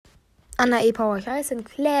Anna E-Power. Ich heiße in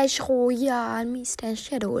Clash Royale Mr.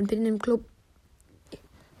 Shadow und bin im Club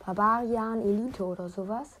Barbarian Elite oder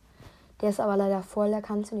sowas. Der ist aber leider voll, da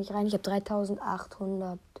kannst du nicht rein. Ich habe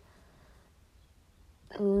 3900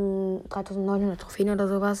 Trophäen oder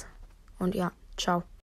sowas. Und ja, ciao.